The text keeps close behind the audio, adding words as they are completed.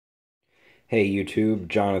Hey YouTube,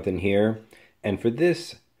 Jonathan here, and for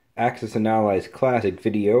this Axis and Allies Classic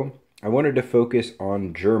video, I wanted to focus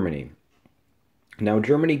on Germany. Now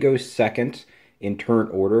Germany goes second in turn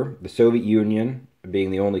order, the Soviet Union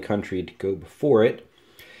being the only country to go before it,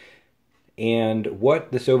 and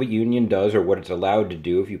what the Soviet Union does, or what it's allowed to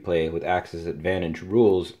do if you play with Axis advantage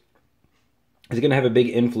rules, is going to have a big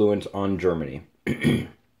influence on Germany.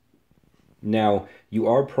 Now, you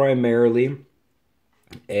are primarily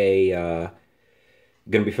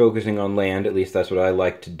going to be focusing on land, at least that's what I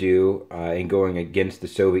like to do, and going against the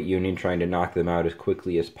Soviet Union, trying to knock them out as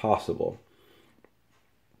quickly as possible.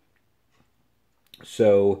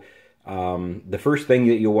 So, the first thing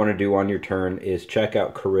that you'll want to do on your turn is check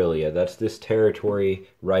out Karelia. That's this territory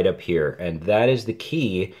right up here, and that is the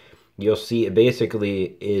key. You'll see it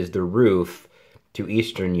basically is the roof to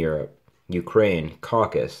Eastern Europe, Ukraine,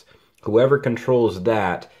 Caucasus. Whoever controls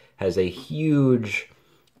that has a huge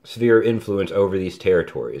sphere of influence over these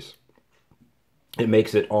territories. It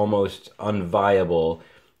makes it almost unviable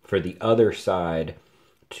for the other side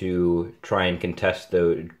to try and contest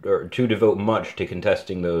those, or to devote much to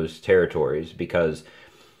contesting those territories, because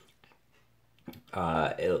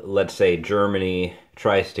let's say Germany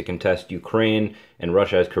tries to contest Ukraine and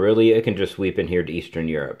Russia has Karelia, it can just sweep in here to Eastern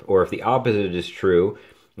Europe. Or if the opposite is true,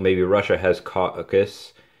 maybe Russia has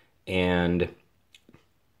Caucasus and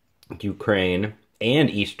Ukraine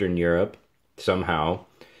and Eastern Europe somehow,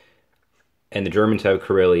 and the Germans have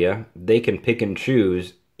Karelia, they can pick and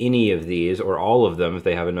choose any of these or all of them if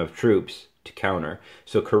they have enough troops to counter.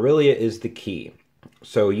 So Karelia is the key.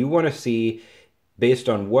 So you want to see, based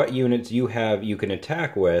on what units you have you can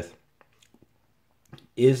attack with,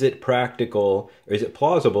 is it practical, or is it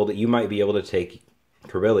plausible that you might be able to take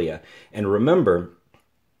Karelia? And remember,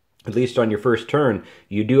 at least on your first turn,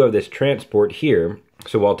 you do have this transport here.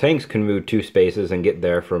 So while tanks can move 2 spaces and get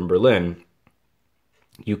there from Berlin,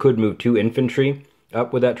 you could move 2 infantry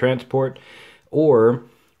up with that transport. Or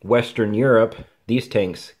Western Europe, these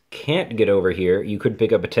tanks can't get over here. You could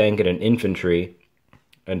pick up a tank and an infantry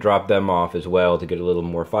and drop them off as well to get a little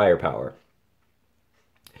more firepower.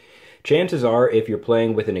 Chances are, if you're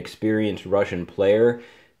playing with an experienced Russian player,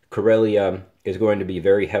 Karelia is going to be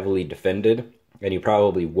very heavily defended, and you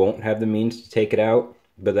probably won't have the means to take it out,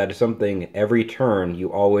 but that is something every turn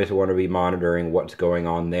you always want to be monitoring what's going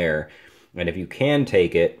on there. And if you can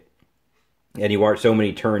take it, and you aren't so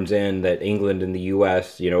many turns in that England and the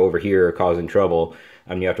US, over here are causing trouble,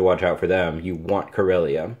 you have to watch out for them. You want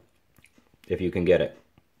Karelia, if you can get it.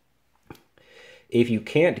 If you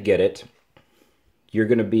can't get it, you're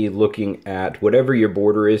going to be looking at whatever your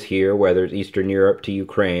border is here, whether it's Eastern Europe to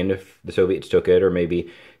Ukraine, if the Soviets took it, or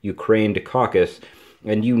maybe Ukraine to Caucasus,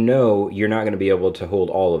 and you're not going to be able to hold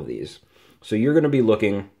all of these. So you're going to be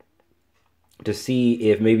looking to see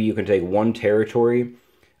if maybe you can take one territory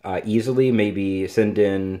easily, maybe send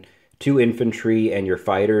in 2 infantry and your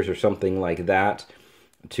fighters or something like that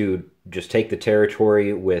to just take the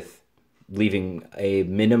territory with leaving a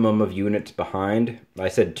minimum of units behind. I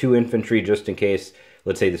said 2 infantry just in case,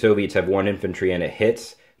 let's say the Soviets have 1 infantry and it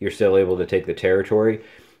hits, you're still able to take the territory,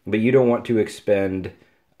 but you don't want to expend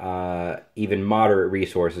even moderate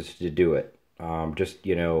resources to do it. Just,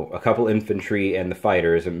 a couple infantry and the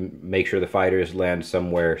fighters, and make sure the fighters land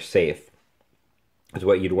somewhere safe is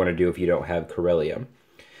what you'd want to do if you don't have Karelia.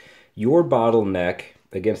 Your bottleneck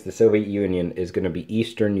against the Soviet Union is going to be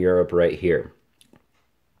Eastern Europe right here,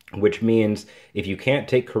 which means if you can't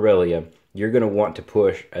take Karelia, you're going to want to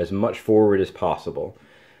push as much forward as possible.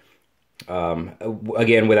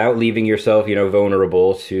 Again, without leaving yourself,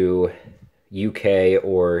 vulnerable to UK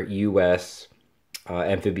or US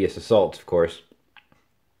amphibious assaults, of course.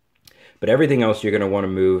 But everything else you're going to want to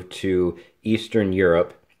move to Eastern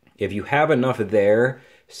Europe. If you have enough there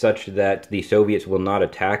such that the Soviets will not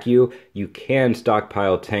attack you, you can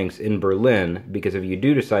stockpile tanks in Berlin, because if you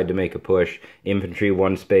do decide to make a push, infantry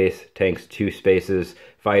 1 space, tanks 2 spaces,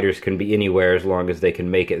 fighters can be anywhere as long as they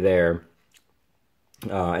can make it there,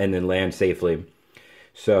 and then land safely.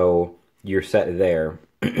 So you're set there.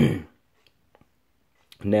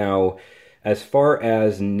 Now, as far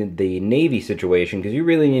as the Navy situation, because you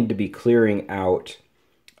really need to be clearing out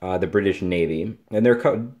the British Navy, and there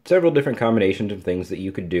are several different combinations of things that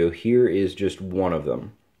you could do. Here is just one of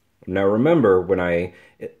them. Now remember, when I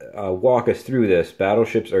walk us through this,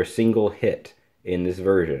 battleships are single hit in this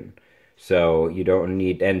version. So you don't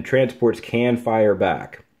need, and transports can fire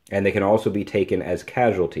back, and they can also be taken as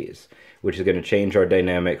casualties, which is going to change our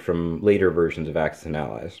dynamic from later versions of Axis and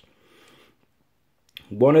Allies.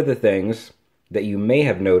 One of the things that you may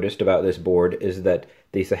have noticed about this board is that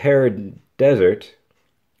the Sahara Desert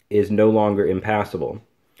is no longer impassable.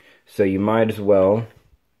 So you might as well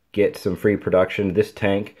get some free production. This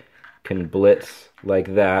tank can blitz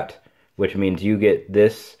like that, which means you get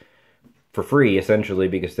this for free, essentially,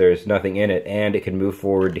 because there's nothing in it, and it can move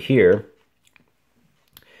forward to here.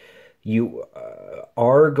 You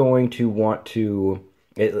are going to want to,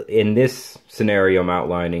 in this scenario I'm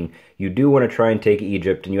outlining, you do want to try and take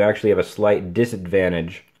Egypt, and you actually have a slight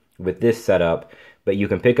disadvantage with this setup, but you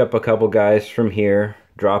can pick up a couple guys from here,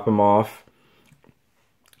 drop them off.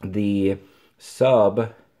 The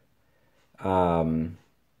sub does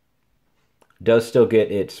still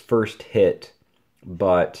get its first hit,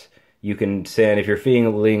 but you can send, if you're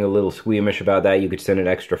feeling a little squeamish about that, you could send an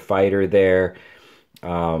extra fighter there.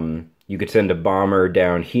 You could send a bomber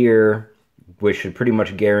down here, which should pretty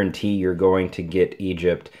much guarantee you're going to get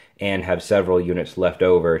Egypt and have several units left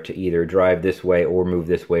over to either drive this way or move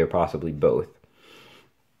this way, or possibly both.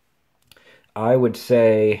 I would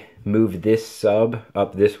say move this sub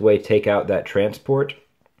up this way, take out that transport,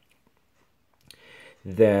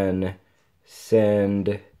 then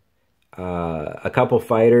send a couple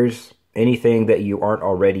fighters, anything that you aren't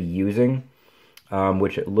already using,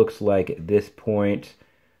 which it looks like at this point,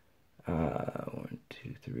 1,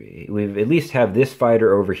 2, 3, we've at least have this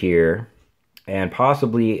fighter over here, and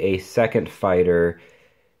possibly a second fighter.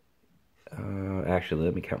 Actually,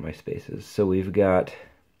 let me count my spaces. So we've got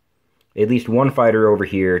at least one fighter over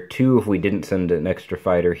here, 2 if we didn't send an extra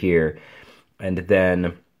fighter here, and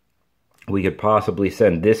then we could possibly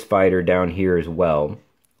send this fighter down here as well,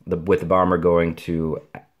 with the bomber going to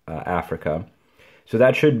Africa. So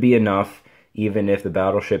that should be enough. Even if the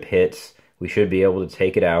battleship hits, we should be able to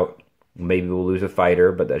take it out. Maybe we'll lose a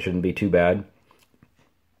fighter, but that shouldn't be too bad.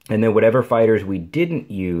 And then whatever fighters we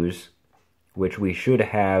didn't use, which we should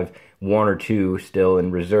have 1 or 2 still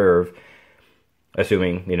in reserve,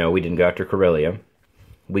 assuming, you know, we didn't go after Karelia,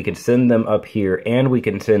 we can send them up here, and we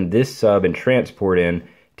can send this sub and transport in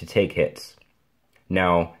to take hits.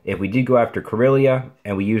 Now, if we did go after Karelia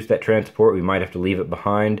and we used that transport, we might have to leave it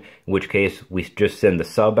behind, in which case we just send the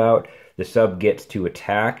sub out. The sub gets to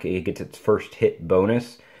attack, it gets its first hit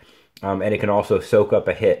bonus, and it can also soak up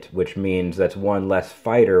a hit, which means that's 1 less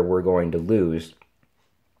fighter we're going to lose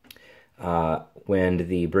when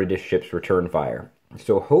the British ships return fire.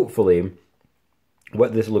 So hopefully,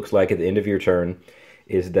 what this looks like at the end of your turn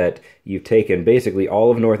is that you've taken basically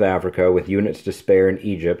all of North Africa with units to spare in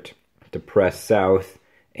Egypt to press south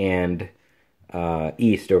and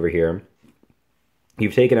east over here.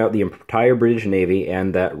 You've taken out the entire British Navy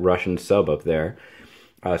and that Russian sub up there,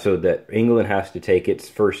 so that England has to take its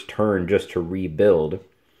first turn just to rebuild.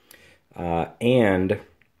 And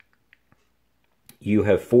you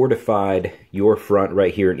have fortified your front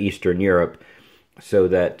right here in Eastern Europe, so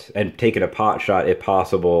that, and taken a pot shot, if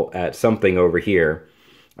possible, at something over here,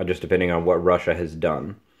 just depending on what Russia has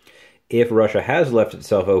done. If Russia has left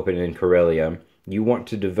itself open in Karelia, you want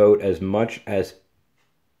to devote as much as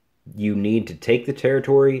you need to take the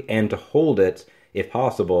territory and to hold it, if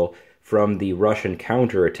possible, from the Russian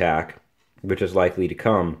counterattack, which is likely to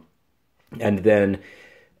come. And then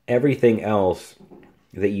everything else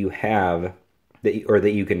that you have,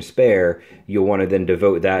 that you can spare, you'll want to then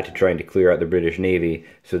devote that to trying to clear out the British Navy,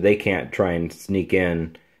 so they can't try and sneak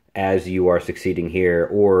in as you are succeeding here,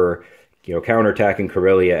 or, you know, counterattacking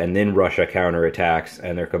Karelia and then Russia counterattacks,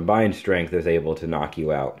 and their combined strength is able to knock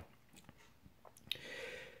you out.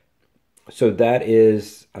 So that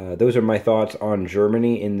is, those are my thoughts on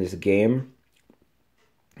Germany in this game.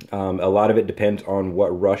 A lot of it depends on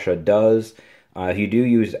what Russia does. If you do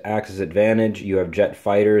use Axis advantage, you have jet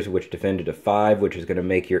fighters, which defend to 5, which is going to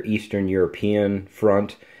make your Eastern European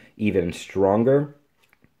front even stronger.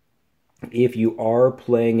 If you are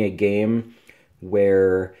playing a game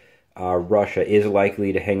where Russia is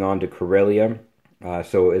likely to hang on to Karelia,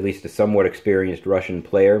 so at least a somewhat experienced Russian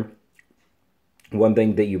player, one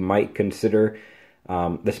thing that you might consider,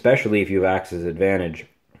 especially if you have Axis advantage,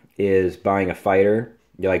 is buying a fighter,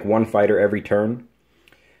 like 1 fighter every turn,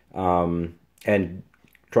 and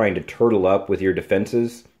trying to turtle up with your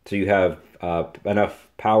defenses, so you have enough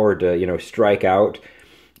power to, you know, strike out,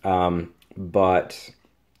 but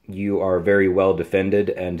you are very well defended,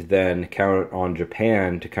 and then count on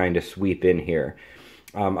Japan to kind of sweep in here.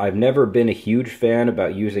 I've never been a huge fan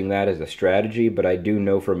about using that as a strategy, but I do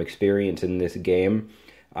know from experience in this game,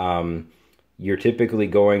 you're typically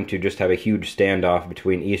going to just have a huge standoff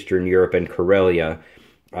between Eastern Europe and Karelia,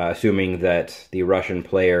 assuming that the Russian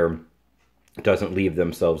player doesn't leave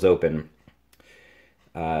themselves open.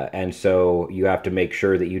 And so you have to make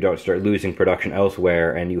sure that you don't start losing production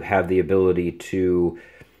elsewhere, and you have the ability to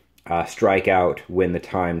strike out when the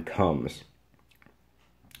time comes.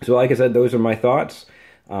 So like I said, those are my thoughts.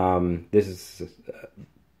 This is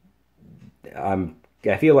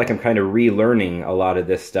I feel like I'm kind of relearning a lot of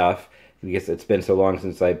this stuff because it's been so long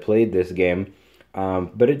since I played this game.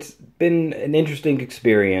 But it's been an interesting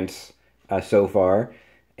experience so far,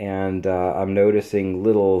 and I'm noticing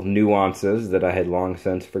little nuances that I had long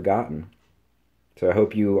since forgotten. So I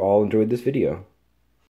hope you all enjoyed this video.